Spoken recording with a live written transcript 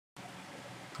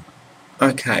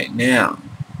Okay, now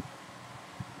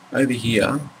over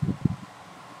here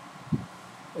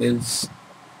is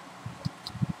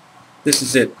this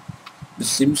is it. The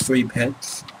Sims 3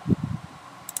 pets.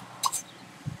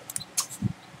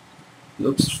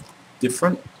 Looks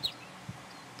different.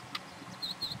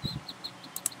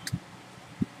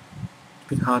 A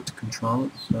bit hard to control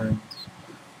it, so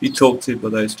you talk to by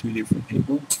those two different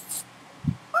people.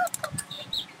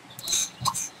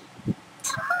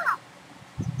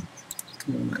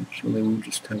 Actually, we'll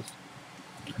just have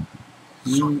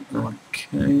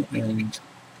okay, and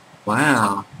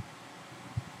wow,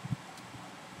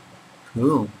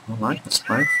 cool. I like this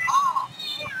place.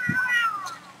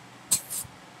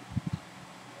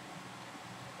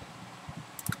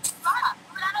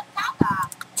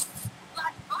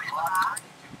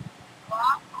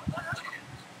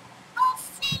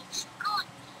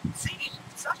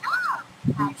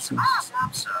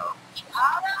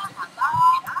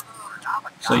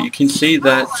 So you can see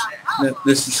that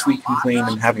this is sweet and clean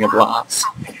and having a blast.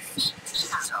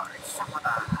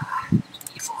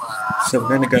 So we're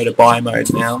going to go to buy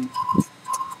mode now.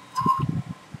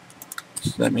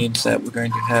 So that means that we're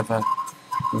going to have a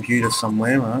computer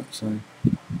somewhere, right? So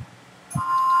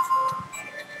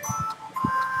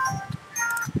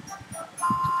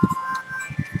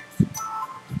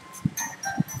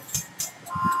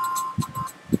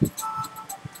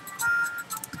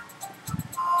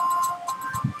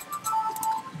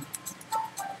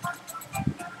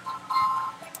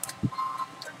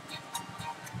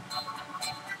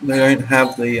they don't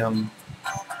have the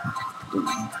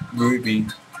Ruby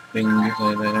thing, they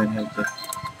don't have the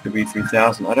Ruby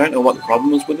 3000. I don't know what the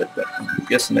problem was with it, but I'm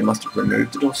guessing they must have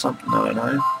removed it or something, I don't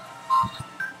know.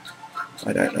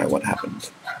 I don't know what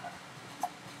happened.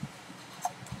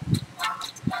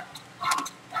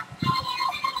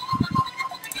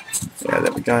 Yeah,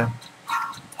 there we go.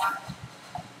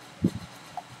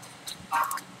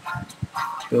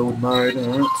 Build mode,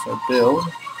 alright, so build.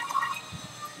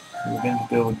 We're going to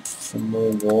build some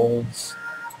more walls.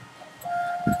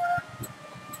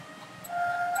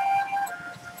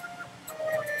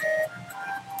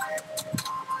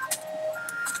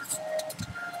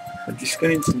 I'm just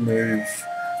going to move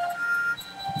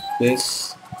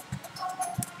this.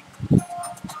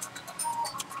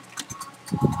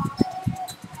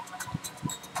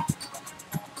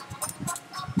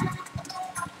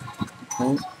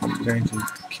 Okay, I'm going to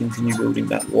continue building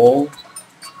that wall.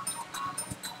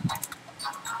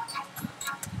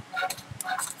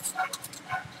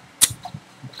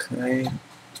 Okay,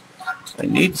 I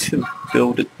need to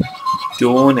build a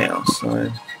door now,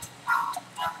 so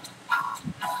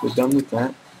we're done with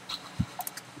that.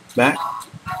 Back,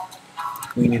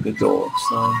 we need a door,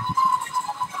 so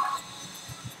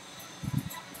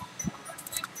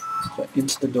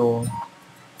into the door.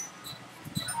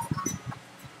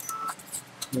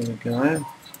 There we go.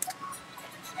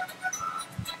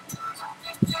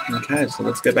 Okay, so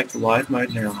let's go back to live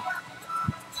mode now.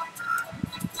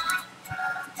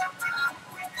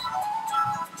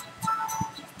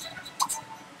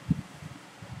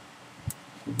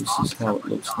 So this is how it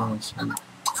looks now. So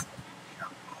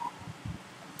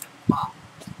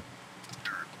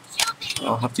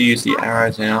I'll have to use the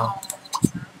arrows now.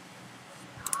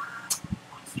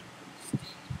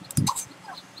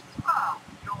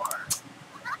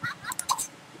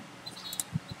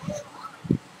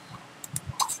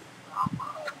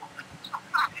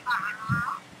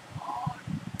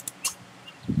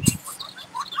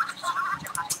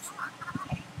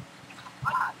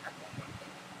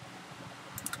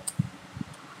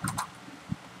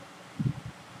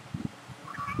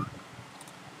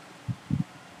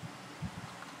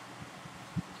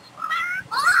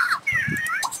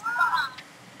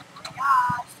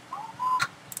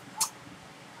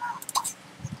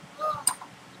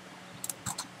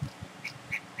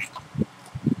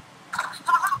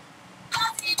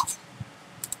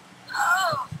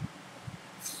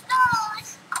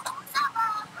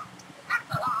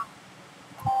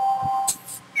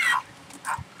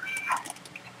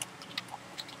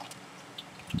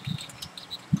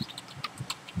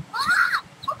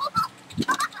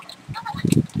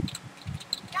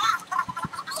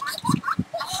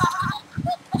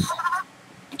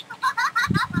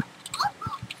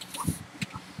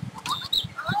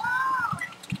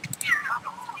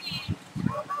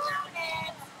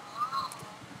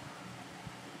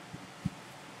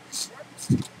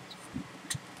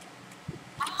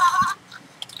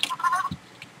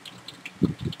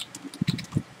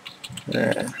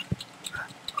 Yeah.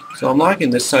 So I'm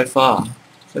liking this so far.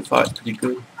 So far it's pretty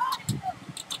good.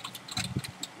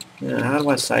 Yeah, how do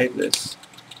I save this?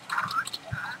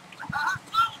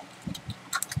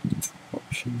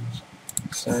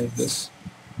 save this.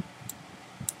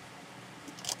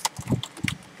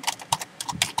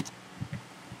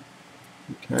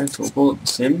 Okay, so we'll call it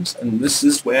Sims, and this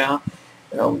is where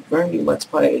our very new Let's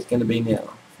Play is going to be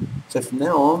now. So from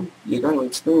now on, you're going to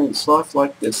experience life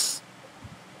like this.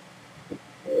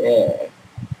 Yeah.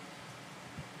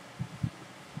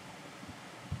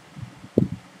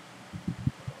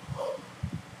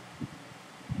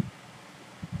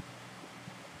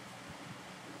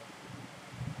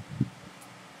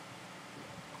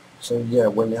 So yeah,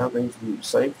 we're now going to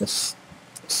save this.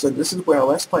 So this is where our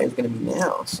Let's Play is going to be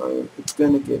now, so it's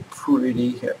going to get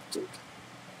pretty hectic.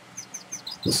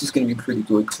 This is going to be pretty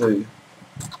good too.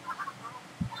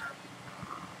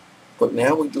 But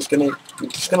now we're just going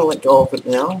to let go of it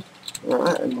now,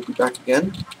 alright, and we'll be back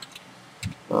again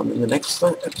in the next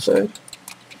episode.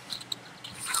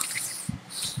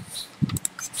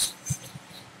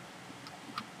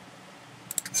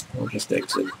 I'll just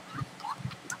exit.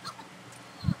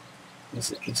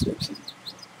 Just exit.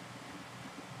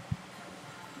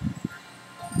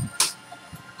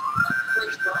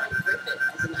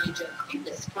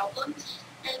 Problems,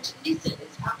 and Nissan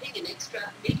is pumping an extra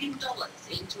 $1 million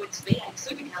into its V8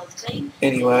 Supercars team.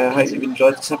 Anyway, I hope you've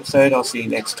enjoyed this episode. I'll see you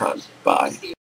next time. Bye.